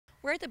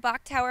We're at the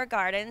Bok Tower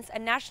Gardens, a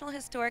National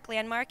Historic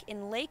Landmark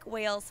in Lake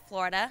Wales,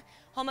 Florida,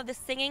 home of the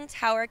Singing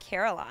Tower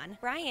Carillon.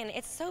 Brian,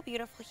 it's so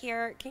beautiful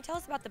here. Can you tell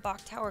us about the Bok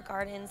Tower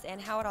Gardens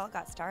and how it all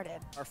got started?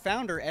 Our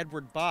founder,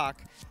 Edward Bok,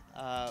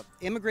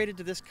 immigrated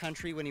to this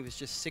country when he was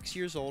just 6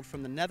 years old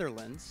from the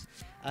Netherlands.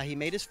 He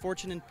made his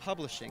fortune in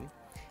publishing,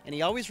 and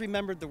he always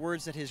remembered the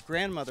words that his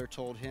grandmother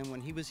told him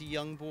when he was a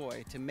young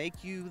boy, to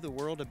make you the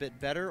world a bit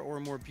better or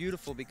more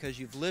beautiful because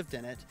you've lived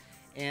in it.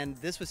 And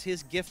this was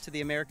his gift to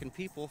the American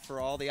people for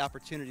all the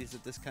opportunities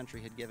that this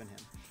country had given him.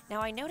 Now,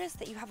 I noticed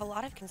that you have a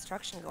lot of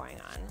construction going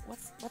on.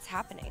 What's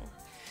happening?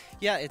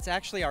 Yeah, it's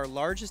actually our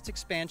largest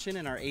expansion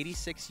in our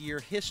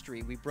 86-year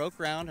history. We broke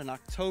ground in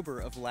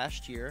October of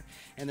last year,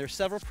 and there's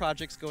several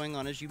projects going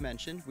on, as you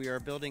mentioned. We are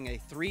building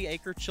a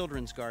 3-acre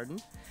children's garden,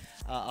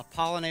 a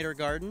pollinator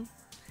garden,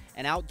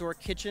 an outdoor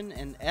kitchen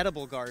and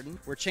edible garden.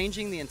 We're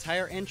changing the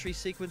entire entry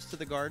sequence to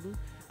the garden.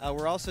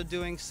 We're also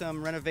doing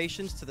some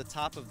renovations to the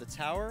top of the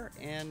tower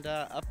and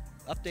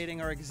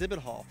updating our exhibit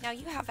hall. Now,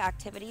 you have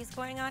activities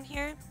going on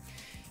here?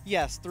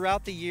 Yes,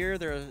 throughout the year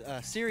there are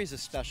a series of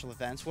special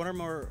events. One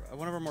of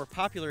our more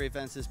popular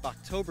events is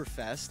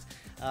Boktoberfest.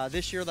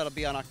 This year that'll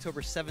be on October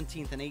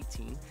 17th and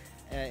 18th.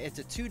 It's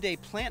a 2-day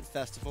plant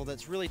festival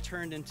that's really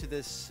turned into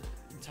this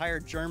entire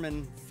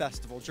German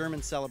festival,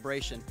 German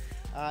celebration.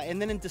 And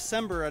then in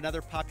December,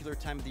 another popular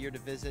time of the year to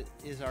visit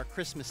is our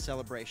Christmas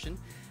celebration.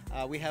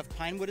 We have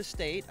Pinewood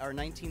Estate, our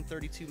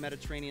 1932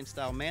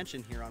 Mediterranean-style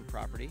mansion here on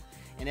property.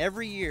 And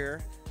every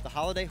year, the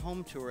holiday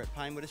home tour at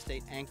Pinewood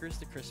Estate anchors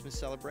the Christmas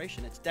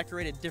celebration. It's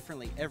decorated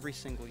differently every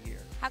single year.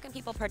 How can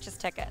people purchase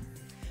tickets?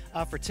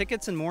 For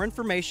tickets and more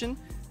information,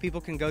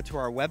 people can go to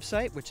our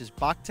website, which is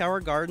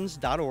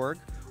boktowergardens.org,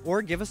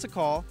 or give us a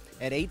call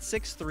at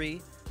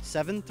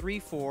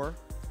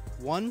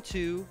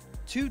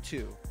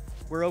 863-734-1222.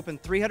 We're open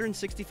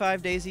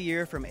 365 days a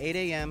year from 8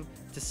 a.m.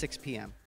 to 6 p.m.